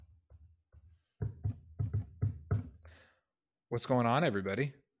What's going on,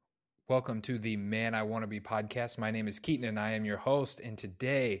 everybody? Welcome to the Man I Want to Be podcast. My name is Keaton and I am your host. And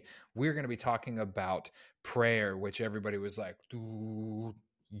today we're going to be talking about prayer, which everybody was like, dude,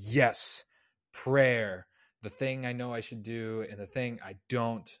 yes, prayer. The thing I know I should do and the thing I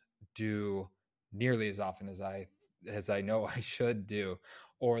don't do nearly as often as I know I should do.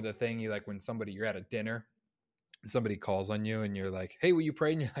 Or the thing you're at a dinner and somebody calls on you and you're like, hey, will you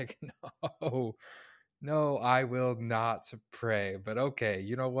pray? And you're like, no, I will not pray. But okay,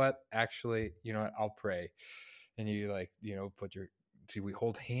 you know what? Actually, you know what? I'll pray. And you do we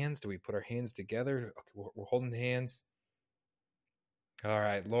hold hands? Do we put our hands together? Okay, we're holding hands. All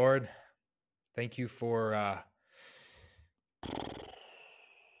right, Lord, thank you for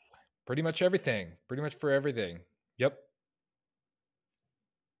pretty much everything. Pretty much for everything. Yep.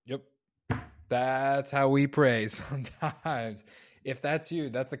 That's how we pray sometimes. If that's you,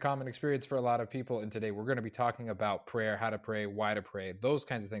 that's a common experience for a lot of people. And today we're going to be talking about prayer, how to pray, why to pray, those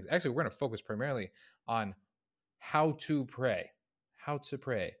kinds of things. Actually, we're going to focus primarily on how to pray,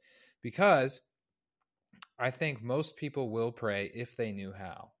 because I think most people will pray if they knew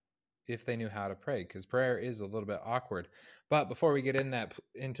how to pray, because prayer is a little bit awkward. But before we get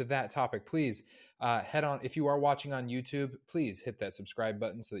into that topic, please head on. If you are watching on YouTube, please hit that subscribe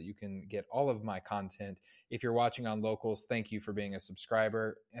button so that you can get all of my content. If you're watching on Locals, thank you for being a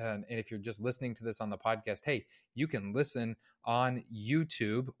subscriber. And if you're just listening to this on the podcast, hey, you can listen on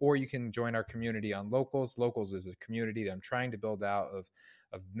YouTube, or you can join our community on Locals. Locals is a community that I'm trying to build out of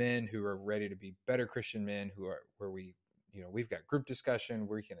men who are ready to be better Christian men, we've got group discussion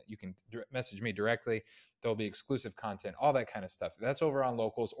where you can message me directly. There'll be exclusive content, all that kind of stuff. That's over on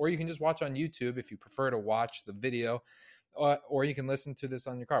Locals, or you can just watch on YouTube if you prefer to watch the video, or you can listen to this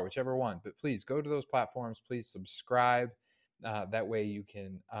on your car, whichever one. But please go to those platforms. Please subscribe. That way you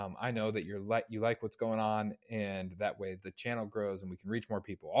can, I know that you like what's going on, and that way the channel grows and we can reach more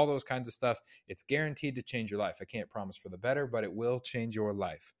people. All those kinds of stuff. It's guaranteed to change your life. I can't promise for the better, but it will change your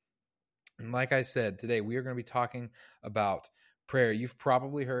life. And like I said, today we are going to be talking about prayer. You've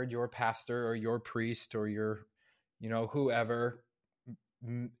probably heard your pastor or your priest or your, whoever,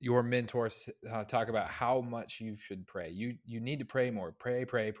 your mentor talk about how much you should pray. You need to pray more. Pray,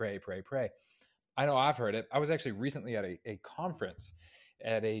 pray, pray, pray, pray. I know I've heard it. I was actually recently at a conference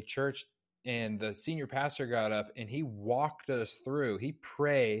at a church, and the senior pastor got up and he prayed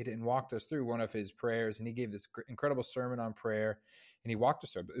and walked us through one of his prayers, and he gave this incredible sermon on prayer, and he walked us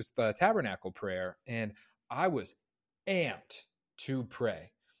through it. It was the tabernacle prayer, and I was amped to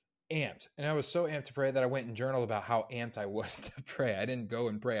pray. And I was so amped to pray that I went and journaled about how amped I was to pray. I didn't go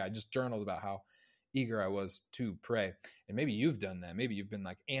and pray. I just journaled about how eager I was to pray. And maybe you've done that. Maybe you've been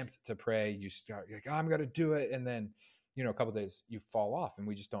like amped to pray. You start like, oh, I'm going to do it. And then, a couple of days you fall off, and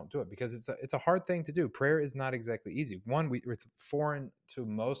we just don't do it because it's a hard thing to do. Prayer is not exactly easy. One, it's foreign to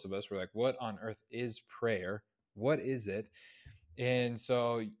most of us. We're like, what on earth is prayer? What is it? And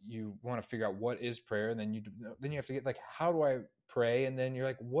so you want to figure out what is prayer. And then you have to get like, how do I pray? And then you're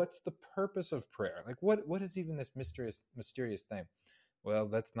like, what's the purpose of prayer? Like, what is even this mysterious thing? Well,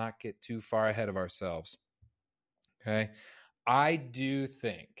 let's not get too far ahead of ourselves. Okay. I do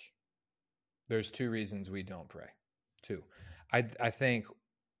think there's two reasons we don't pray. Two. I think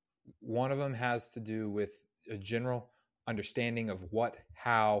one of them has to do with a general understanding of what,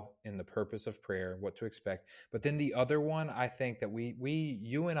 how, and the purpose of prayer, what to expect. But then the other one, I think that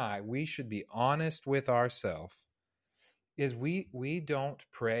you and I, we should be honest with ourselves, is we don't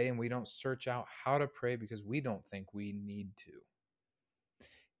pray and we don't search out how to pray because we don't think we need to.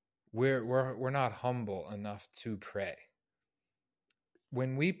 We're not humble enough to pray.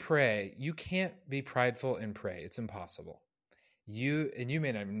 When we pray, you can't be prideful and pray. It's impossible. You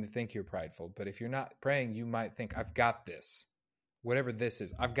may not even think you're prideful, but if you're not praying, you might think, I've got this. Whatever this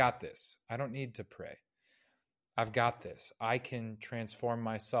is, I've got this. I don't need to pray. I've got this. I can transform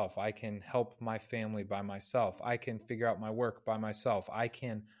myself. I can help my family by myself. I can figure out my work by myself. I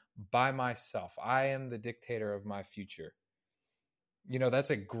can by myself. I am the dictator of my future. That's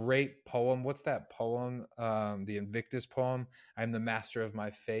a great poem. What's that poem? The Invictus poem. I'm the master of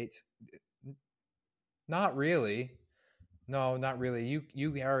my fate. Not really. No, not really.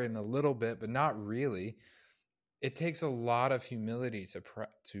 You are in a little bit, but not really. It takes a lot of humility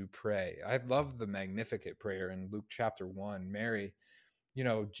to pray. I love the Magnificat prayer in Luke chapter 1. Mary,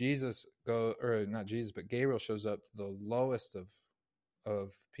 not Jesus, but Gabriel shows up to the lowest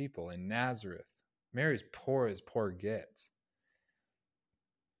of people in Nazareth. Mary's poor as poor gets.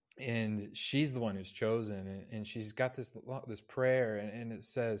 And she's the one who's chosen, and she's got this prayer, and it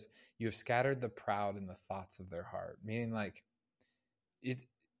says, you have scattered the proud in the thoughts of their heart, meaning like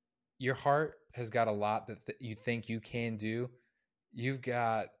your heart has got a lot that you think you can do,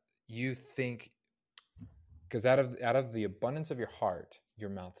 you think, because out of the abundance of your heart, your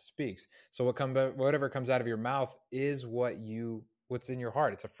mouth speaks. So whatever comes out of your mouth is what's in your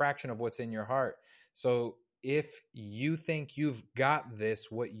heart. It's a fraction of what's in your heart. So if you think you've got this,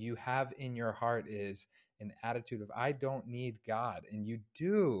 what you have in your heart is an attitude of, I don't need God. And you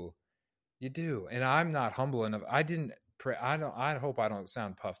do. And I'm not humble enough. I didn't pray. I hope I don't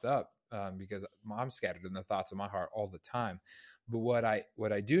sound puffed up, because I'm scattered in the thoughts of my heart all the time. But what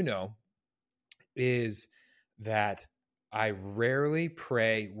I do know is that I rarely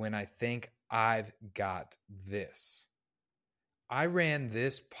pray when I think I've got this. I ran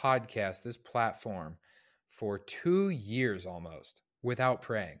this podcast, this platform, for 2 years almost without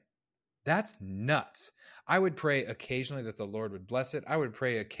praying. That's nuts. I would pray occasionally that the Lord would bless it. I would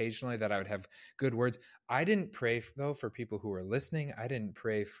pray occasionally that I would have good words. I didn't pray, though, for people who were listening. I didn't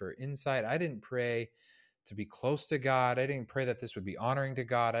pray for insight. I didn't pray to be close to God. I didn't pray that this would be honoring to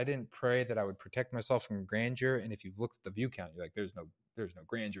God. I didn't pray that I would protect myself from grandeur. And if you've looked at the view count, you're like, there's no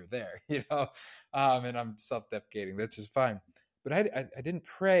grandeur there, and I'm self-deprecating. That's just fine. But I didn't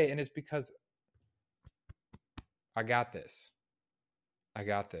pray, and it's because I got this.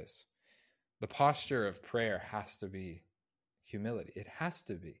 The posture of prayer has to be humility. It has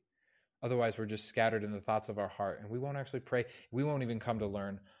to be. Otherwise, we're just scattered in the thoughts of our heart, and we won't actually pray. We won't even come to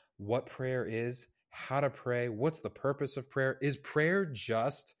learn what prayer is, how to pray, what's the purpose of prayer. Is prayer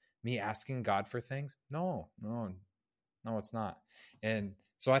just me asking God for things? No, it's not. And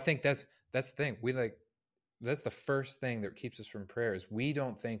so I think that's the thing. That's the first thing that keeps us from prayer is we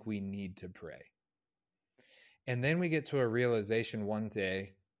don't think we need to pray. And then we get to a realization one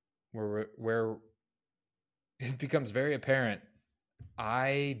day where it becomes very apparent,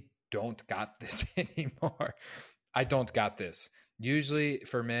 I don't got this anymore. I don't got this. Usually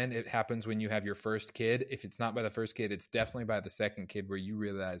for men, it happens when you have your first kid. If it's not by the first kid, it's definitely by the second kid where you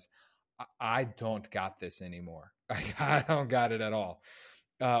realize, I don't got this anymore. I don't got it at all.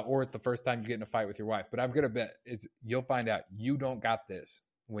 Or it's the first time you get in a fight with your wife. But I'm going to bet you'll find out you don't got this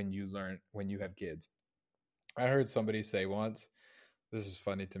when you have kids. I heard somebody say once, this is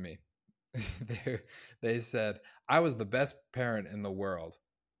funny to me. They said, I was the best parent in the world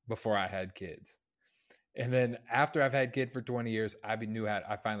before I had kids. And then after I've had kids for 20 years, I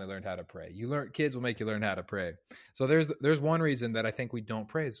finally learned how to pray. Kids will make you learn how to pray. So there's one reason that I think we don't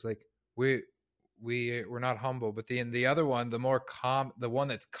pray. It's like we're not humble. But the other one, the one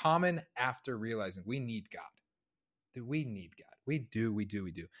that's common after realizing we need God. We need God. We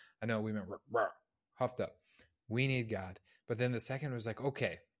do. I know we meant huffed up. We need God. But then the second was like,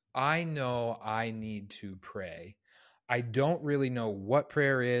 okay, I know I need to pray. I don't really know what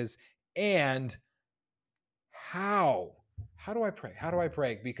prayer is and how. How do I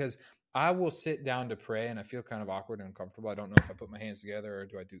pray? Because I will sit down to pray and I feel kind of awkward and uncomfortable. I don't know if I put my hands together or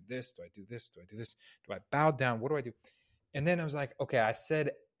do I do this? Do I do this? Do I do this? Do I bow down? What do I do? And then I was like, okay, I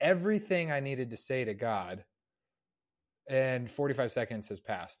said everything I needed to say to God and 45 seconds has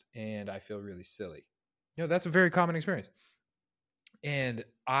passed and I feel really silly. That's a very common experience. And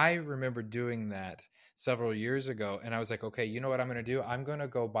I remember doing that several years ago. And I was like, okay, you know what I'm going to do? I'm going to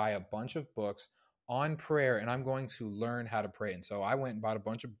go buy a bunch of books on prayer and I'm going to learn how to pray. And so I went and bought a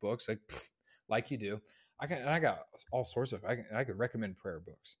bunch of books like you do. I got all sorts of, I could recommend prayer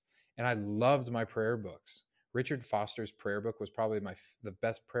books. And I loved my prayer books. Richard Foster's prayer book was probably the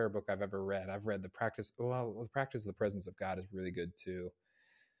best prayer book I've ever read. I've read The Practice of the Presence of God is really good too.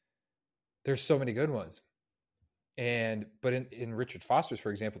 There's so many good ones. But in Richard Foster's,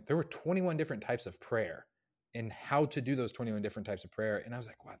 for example, there were 21 different types of prayer and how to do those 21 different types of prayer. And I was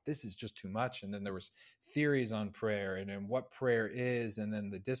like, wow, this is just too much. And then there was theories on prayer and what prayer is, and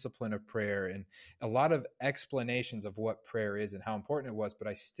then the discipline of prayer and a lot of explanations of what prayer is and how important it was. But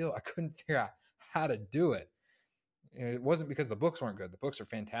I couldn't figure out how to do it. And it wasn't because the books weren't good. The books are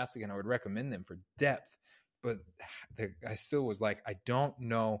fantastic and I would recommend them for depth. But I still was like, I don't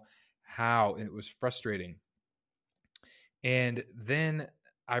know how. And it was frustrating. And then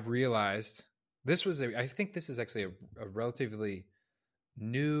I've realized I think this is actually a relatively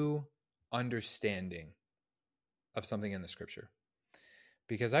new understanding of something in the scripture.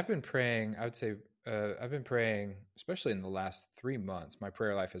 Because I've been praying, I would say, I've been praying, especially in the last 3 months, my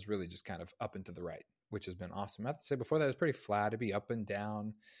prayer life has really just kind of up and to the right, which has been awesome. I have to say before that it was pretty flat. It'd be up and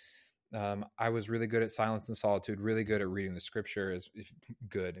down. I was really good at silence and solitude, really good at reading the scripture.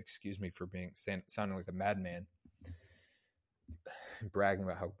 Excuse me for sounding like a madman. Bragging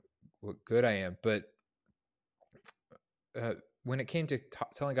about what good I am, but when it came to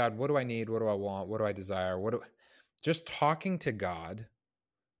telling God, what do I need, what do I want, what do I desire, just talking to God,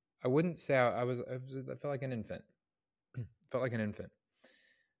 I wouldn't say I felt like an infant. Felt like an infant.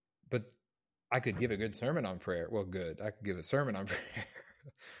 But I could give a good sermon on prayer. Well, good. I could give a sermon on prayer.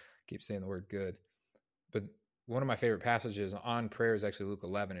 Keep saying the word good. But one of my favorite passages on prayer is actually Luke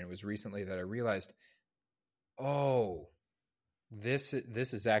 11. And it was recently that I realized, oh, this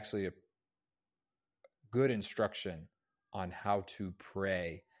is actually a good instruction on how to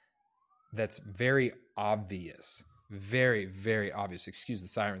pray. That's very obvious. Very, very obvious. Excuse the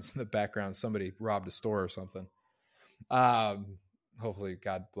sirens in the background. Somebody robbed a store or something. Hopefully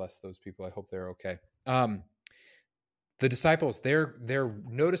God bless those people. I hope they're okay. The disciples, they're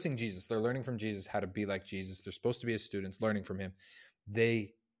noticing Jesus. They're learning from Jesus how to be like Jesus. They're supposed to be his students, learning from him.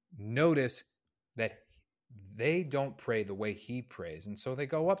 They notice that they don't pray the way he prays. And so they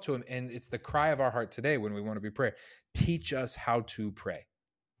go up to him, and it's the cry of our heart today when we want to be prayer. Teach us how to pray.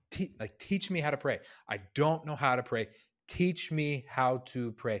 Teach me how to pray. I don't know how to pray. Teach me how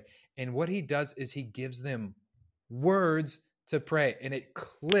to pray. And what he does is he gives them words to pray. And it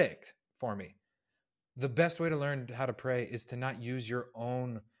clicked for me. The best way to learn how to pray is to not use your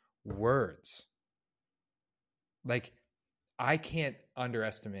own words. Like, I can't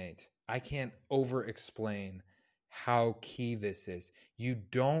underestimate, I can't over-explain how key this is. You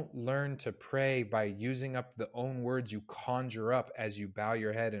don't learn to pray by using up the own words you conjure up as you bow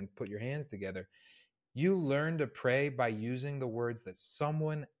your head and put your hands together. You learn to pray by using the words that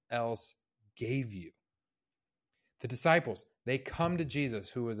someone else gave you. The disciples, they come to Jesus,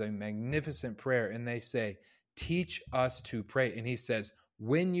 who is a magnificent prayer, and they say, teach us to pray. And he says,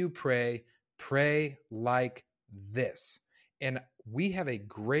 when you pray, pray like this. And we have a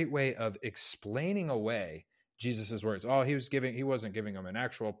great way of explaining away Jesus's words. Oh, he wasn't giving them an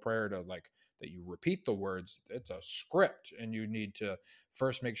actual prayer to like that you repeat the words. It's a script, and you need to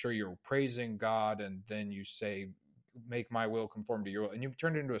first make sure you're praising God, and then you say, make my will conform to your will, and you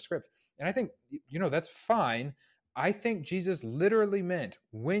turn it into a script. And I think, that's fine. I think Jesus literally meant,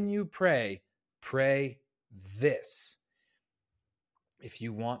 when you pray, pray this. If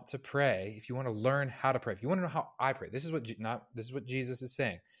you want to pray, if you want to learn how to pray, if you want to know how I pray, this is what Jesus is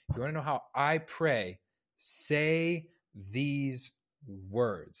saying. If you want to know how I pray, say these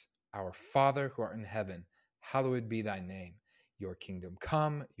words. Our Father who art in heaven, hallowed be thy name. Your kingdom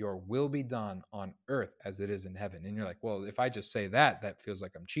come, your will be done on earth as it is in heaven. And you're like, well, if I just say that feels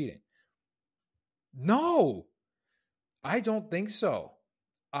like I'm cheating. No, I don't think so.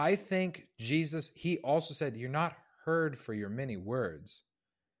 I think Jesus, he also said, you're not heard for your many words.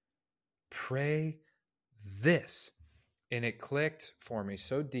 Pray this. And it clicked for me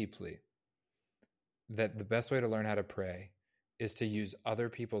so deeply that the best way to learn how to pray is to use other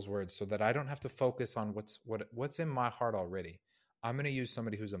people's words so that I don't have to focus on what's in my heart already. I'm going to use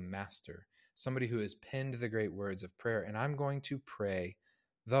somebody who's a master, somebody who has penned the great words of prayer, and I'm going to pray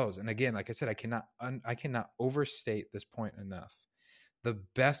those. And again, like I said, I cannot overstate this point enough. The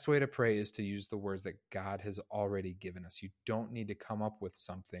best way to pray is to use the words that God has already given us. You don't need to come up with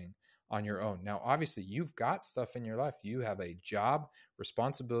something on your own. Now, obviously, you've got stuff in your life. You have a job,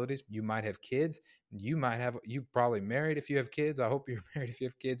 responsibilities. You might have kids. You've probably married if you have kids. I hope you're married if you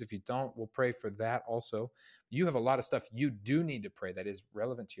have kids. If you don't, we'll pray for that also. You have a lot of stuff you do need to pray that is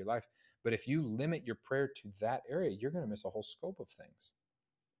relevant to your life. But if you limit your prayer to that area, you're going to miss a whole scope of things.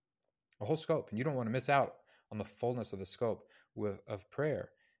 A whole scope. And you don't want to miss out on the fullness of the scope of prayer.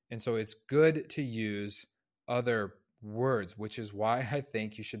 And so it's good to use other words, which is why I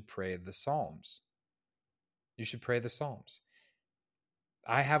think you should pray the Psalms. You should pray the Psalms.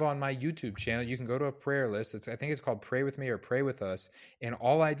 I have on my YouTube channel, you can go to a prayer list. I think it's called Pray With Me or Pray With Us. And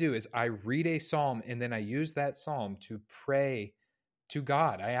all I do is I read a Psalm, and then I use that Psalm to pray to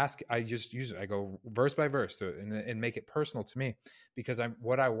God. I just use it. I go verse by verse to it and make it personal to me, because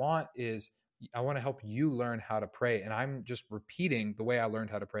what I want is, I want to help you learn how to pray. And I'm just repeating the way I learned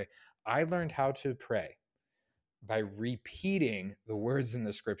how to pray. I learned how to pray by repeating the words in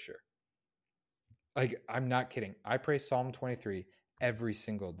the scripture. Like, I'm not kidding. I pray Psalm 23 every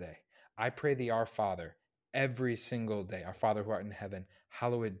single day. I pray the Our Father every single day. Our Father who art in heaven,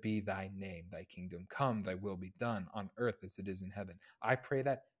 hallowed be thy name. Thy kingdom come, thy will be done on earth as it is in heaven. I pray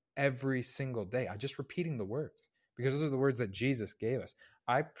that every single day. I'm just repeating the words because those are the words that Jesus gave us.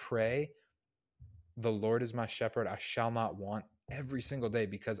 I pray, the Lord is my shepherd, I shall not want, every single day,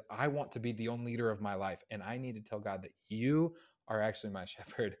 because I want to be the own leader of my life. And I need to tell God that you are actually my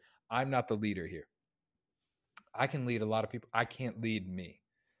shepherd. I'm not the leader here. I can lead a lot of people. I can't lead me.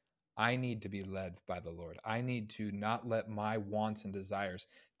 I need to be led by the Lord. I need to not let my wants and desires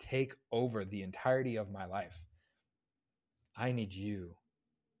take over the entirety of my life. I need you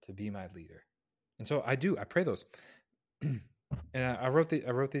to be my leader. And so I pray those. And I wrote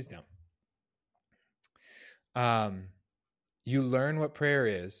these down. You learn what prayer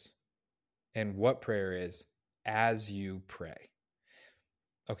is and what prayer is as you pray.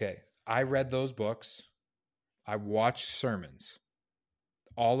 Okay, I read those books. I watched sermons.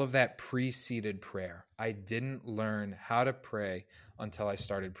 All of that preceded prayer. I didn't learn how to pray until I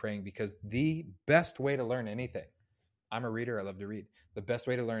started praying, because the best way to learn anything, I'm a reader, I love to read. The best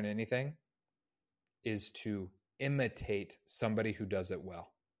way to learn anything is to imitate somebody who does it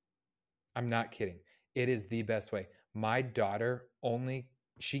well. I'm not kidding. It is the best way. My daughter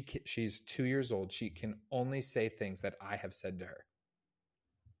she's 2 years old. She can only say things that I have said to her.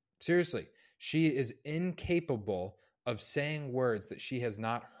 Seriously, she is incapable of saying words that she has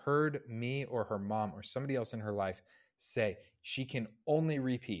not heard me or her mom or somebody else in her life say. She can only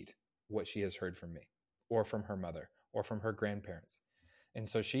repeat what she has heard from me or from her mother or from her grandparents. And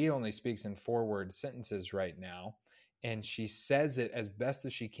so she only speaks in 4-word sentences right now. And she says it as best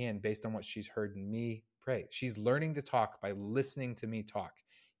as she can based on what she's heard me pray. She's learning to talk by listening to me talk.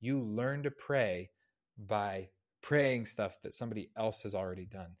 You learn to pray by praying stuff that somebody else has already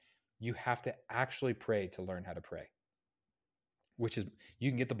done. You have to actually pray to learn how to pray, which is,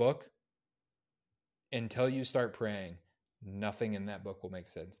 you can get the book. Until you start praying, nothing in that book will make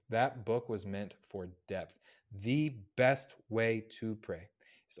sense. That book was meant for depth. The best way to pray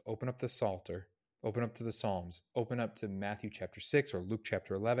is to open up the Psalter, open up to the Psalms, open up to Matthew chapter 6 or Luke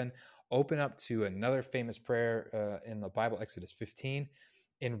chapter 11, open up to another famous prayer in the Bible, Exodus 15,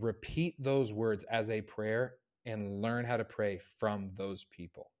 and repeat those words as a prayer and learn how to pray from those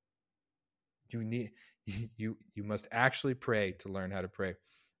people. You must actually pray to learn how to pray.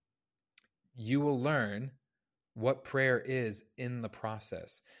 You will learn what prayer is in the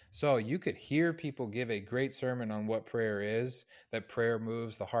process. So you could hear people give a great sermon on what prayer is, that prayer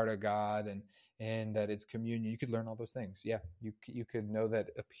moves the heart of God, and that it's communion. You could learn all those things. Yeah, you could know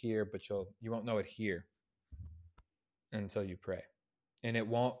that up here, but you won't know it here until you pray. And it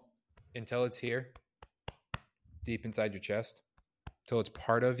won't, until it's here, deep inside your chest, till it's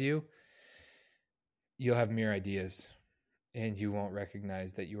part of you, you'll have mere ideas. And you won't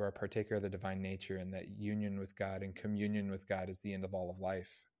recognize that you are a partaker of the divine nature, and that union with God and communion with God is the end of all of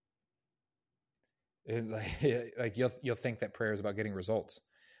life. Like you'll think that prayer is about getting results,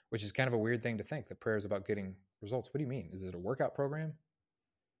 which is kind of a weird thing to think, that prayer is about getting results. What do you mean? Is it a workout program?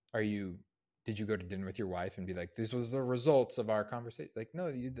 Did you go to dinner with your wife and be like, this was the results of our conversation? Like, no,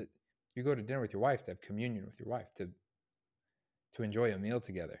 you go to dinner with your wife to have communion with your wife, to enjoy a meal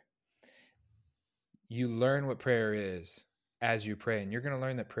together. You learn what prayer is as you pray, and you're going to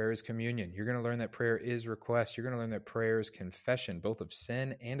learn that prayer is communion. You're going to learn that prayer is request. You're going to learn that prayer is confession, both of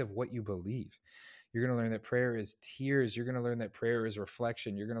sin and of what you believe. You're going to learn that prayer is tears. You're going to learn that prayer is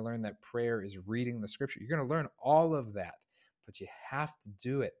reflection. You're going to learn that prayer is reading the scripture. You're going to learn all of that, but you have to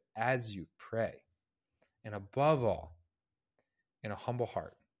do it as you pray. And above all, in a humble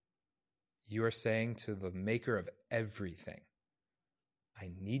heart, you are saying to the maker of everything,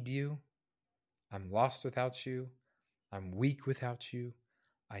 I need you. I'm lost without you. I'm weak without you.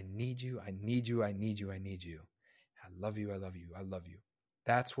 I need you. I need you. I need you. I need you. I love you. I love you. I love you.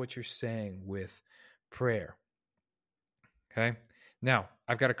 That's what you're saying with prayer. Okay. Now,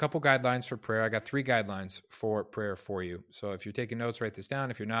 I've got a couple guidelines for prayer. I got 3 guidelines for prayer for you. So if you're taking notes, write this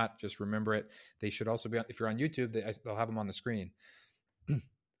down. If you're not, just remember it. They should also be on, if you're on YouTube, they'll have them on the screen. All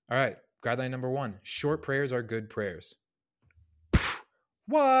right. Guideline number 1, short prayers are good prayers.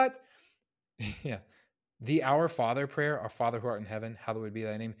 What? Yeah. The Our Father prayer, our Father who art in heaven, hallowed be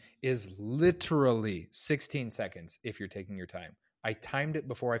thy name, is literally 16 seconds if you're taking your time. I timed it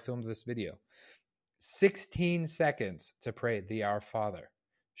before I filmed this video. 16 seconds to pray the Our Father.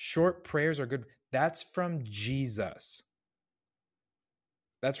 Short prayers are good. That's from Jesus.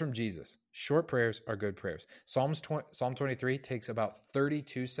 That's from Jesus. Short prayers are good prayers. Psalm 23 takes about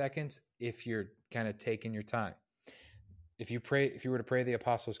 32 seconds if you're kind of taking your time. If you were to pray the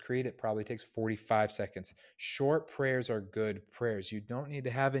Apostles' Creed, it probably takes 45 seconds. Short prayers are good prayers. You don't need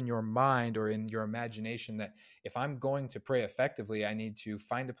to have in your mind or in your imagination that if I'm going to pray effectively, I need to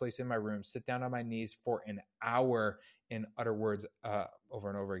find a place in my room, sit down on my knees for an hour and utter words over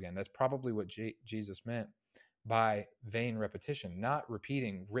and over again. That's probably what Jesus meant by vain repetition, not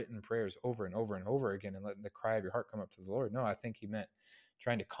repeating written prayers over and over and over again and letting the cry of your heart come up to the Lord. No, I think he meant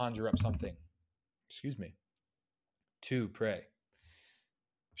trying to conjure up something. To pray.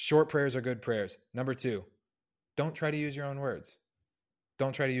 Short prayers are good prayers. Number 2, don't try to use your own words.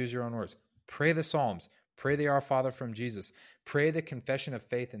 Don't try to use your own words. Pray the Psalms. Pray the Our Father from Jesus. Pray the confession of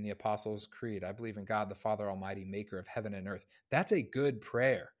faith in the Apostles' Creed. I believe in God, the Father Almighty, maker of heaven and earth. That's a good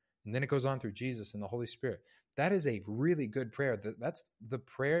prayer. And then it goes on through Jesus and the Holy Spirit. That is a really good prayer. That's the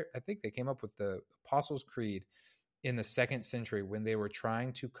prayer. I think they came up with the Apostles' Creed in the 2nd century when they were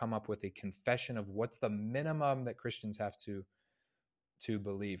trying to come up with a confession of what's the minimum that Christians have to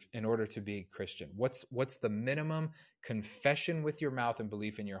believe in order to be Christian. What's the minimum confession with your mouth and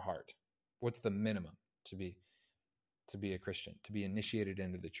belief in your heart? What's the minimum to be a Christian, to be initiated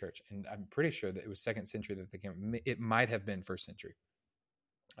into the church? And I'm pretty sure that it was 2nd century that they came. It might have been 1st century.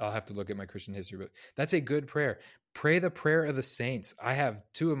 I'll have to look at my Christian history, but that's a good prayer. Pray the prayer of the saints. I have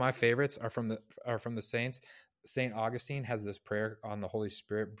 2 of my favorites are from the saints. St. Augustine has this prayer on the Holy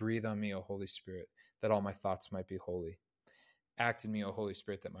Spirit. Breathe on me, O Holy Spirit, that all my thoughts might be holy. Act in me, O Holy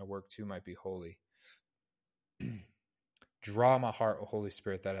Spirit, that my work too might be holy. Draw my heart, O Holy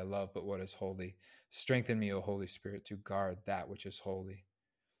Spirit, that I love but what is holy. Strengthen me, O Holy Spirit, to guard that which is holy.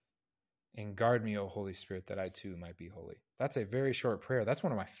 And guard me, O Holy Spirit, that I too might be holy. That's a very short prayer. That's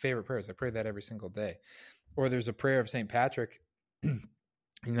one of my favorite prayers. I pray that every single day. Or there's a prayer of St. Patrick.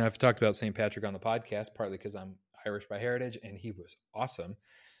 I've talked about St. Patrick on the podcast, partly because I'm Irish by heritage, and he was awesome.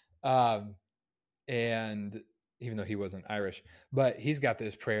 And even though he wasn't Irish, but he's got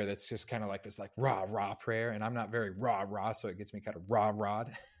this prayer that's just kind of like this rah prayer. And I'm not very rah, so it gets me kind of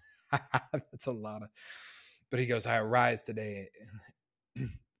rah-rod. That's a lot of, but he goes, I arise today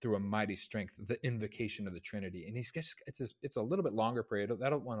through a mighty strength, the invocation of the Trinity. And it's a little bit longer prayer.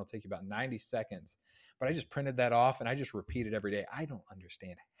 That one will take you about 90 seconds, but I just printed that off and I just repeat it every day. I don't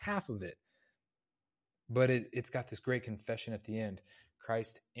understand half of it, but it's got this great confession at the end.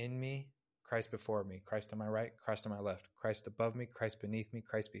 Christ in me, Christ before me, Christ on my right, Christ on my left, Christ above me, Christ beneath me,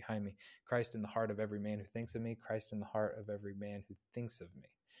 Christ behind me, Christ in the heart of every man who thinks of me, Christ in the heart of every man who thinks of me,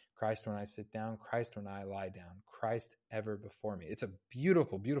 Christ when I sit down, Christ when I lie down, Christ ever before me. It's a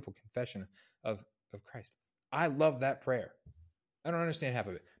beautiful, beautiful confession of Christ. I love that prayer. I don't understand half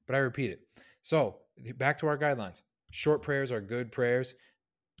of it, but I repeat it. So back to our guidelines. Short prayers are good prayers.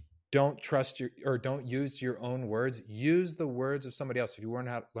 Don't don't use your own words. Use the words of somebody else. If you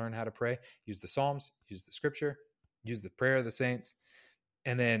learn how to pray, use the Psalms, use the Scripture, use the prayer of the saints.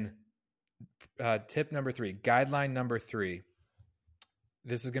 And then tip number 3, guideline number 3.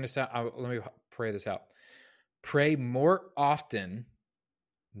 This is going to sound, let me pray this out. Pray more often,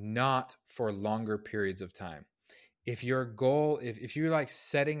 not for longer periods of time. If your goal, if you're like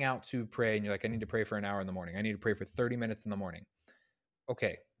setting out to pray and you're like, I need to pray for an hour in the morning, I need to pray for 30 minutes in the morning.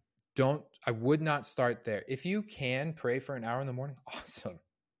 Okay. I would not start there. If you can pray for an hour in the morning, awesome.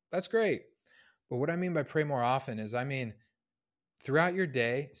 That's great. But what I mean by pray more often is, throughout your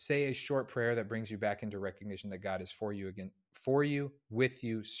day, say a short prayer that brings you back into recognition that God is for you, with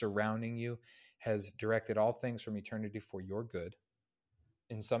you, surrounding you, has directed all things from eternity for your good.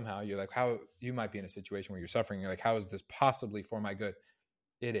 And somehow you're like, how you might be in a situation where you're suffering. You're like, how is this possibly for my good?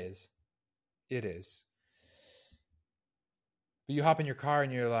 It is. But you hop in your car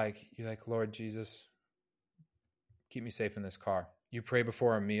and you're like, Lord Jesus, keep me safe in this car. You pray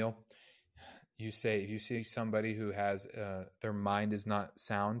before a meal. You say, if you see somebody who has, their mind is not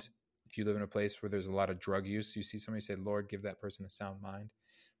sound, if you live in a place where there's a lot of drug use, you see somebody say, Lord, give that person a sound mind.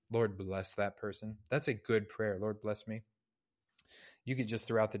 Lord, bless that person. That's a good prayer. Lord, bless me. You could just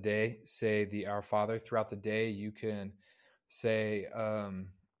throughout the day say the Our Father. Throughout the day, you can say,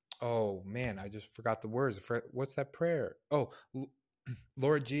 oh man, I just forgot the words. What's that prayer? Oh,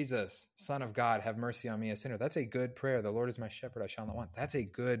 Lord Jesus, Son of God, have mercy on me, a sinner. That's a good prayer. The Lord is my shepherd, I shall not want. That's a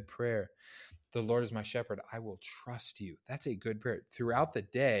good prayer. The Lord is my shepherd, I will trust you. That's a good prayer. Throughout the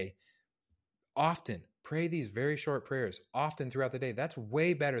day, often pray these very short prayers, often throughout the day. That's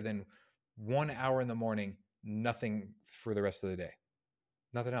way better than 1 hour in the morning, nothing for the rest of the day.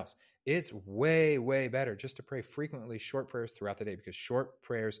 Nothing else. It's way, way better just to pray frequently short prayers throughout the day, because short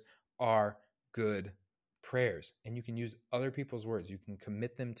prayers are good prayers. And you can use other people's words. You can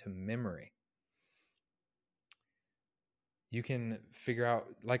commit them to memory. You can figure out,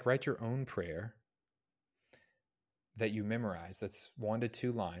 write your own prayer that you memorize. That's 1 to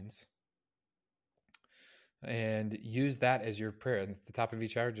 2 lines. And use that as your prayer. And at the top of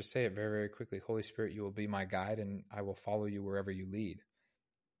each hour, just say it very, very quickly. Holy Spirit, you will be my guide, and I will follow you wherever you lead.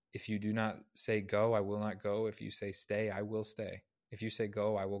 If you do not say go, I will not go. If you say stay, I will stay. If you say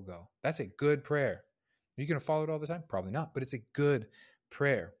go, I will go. That's a good prayer. Are you going to follow it all the time? Probably not, but it's a good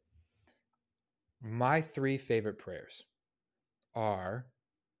prayer. My 3 favorite prayers are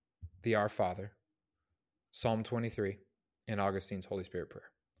the Our Father, Psalm 23, and Augustine's Holy Spirit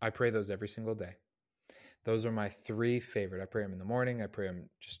prayer. I pray those every single day. Those are my 3 favorite. I pray them in the morning. I pray them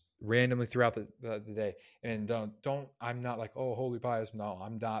just randomly throughout the day. And don't, I'm not like, oh, holy pious. No,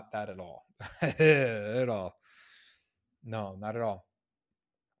 I'm not that at all. At all. No, not at all.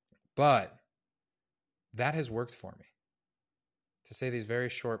 But that has worked for me. To say these very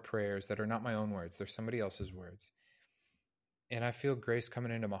short prayers that are not my own words, they're somebody else's words. And I feel grace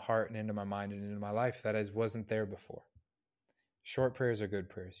coming into my heart and into my mind and into my life that wasn't there before. Short prayers are good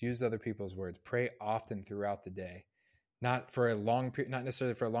prayers. Use other people's words. Pray often throughout the day. Not for a long period, not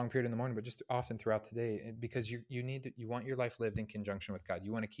necessarily for a long period in the morning, but just often throughout the day, because you want your life lived in conjunction with God.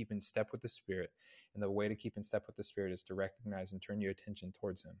 You want to keep in step with the Spirit, and the way to keep in step with the Spirit is to recognize and turn your attention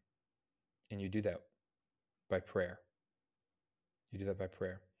towards Him, and you do that by prayer. You do that by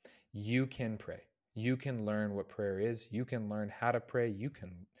prayer. You can pray. You can learn what prayer is. You can learn how to pray. You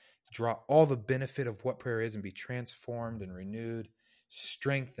can draw all the benefit of what prayer is and be transformed and renewed,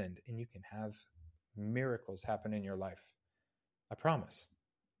 strengthened, and you can have miracles happen in your life. I promise.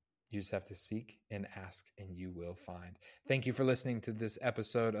 You just have to seek and ask, and you will find. Thank you for listening to this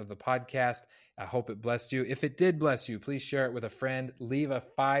episode of the podcast. I hope it blessed you. If it did bless you, please share it with a friend. Leave a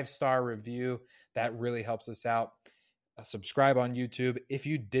 5-star review. That really helps us out. Subscribe on YouTube. If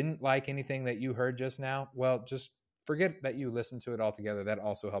you didn't like anything that you heard just now, well, just forget that you listened to it altogether. That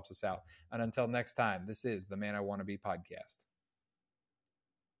also helps us out. And until next time, this is the Man I Want to Be podcast.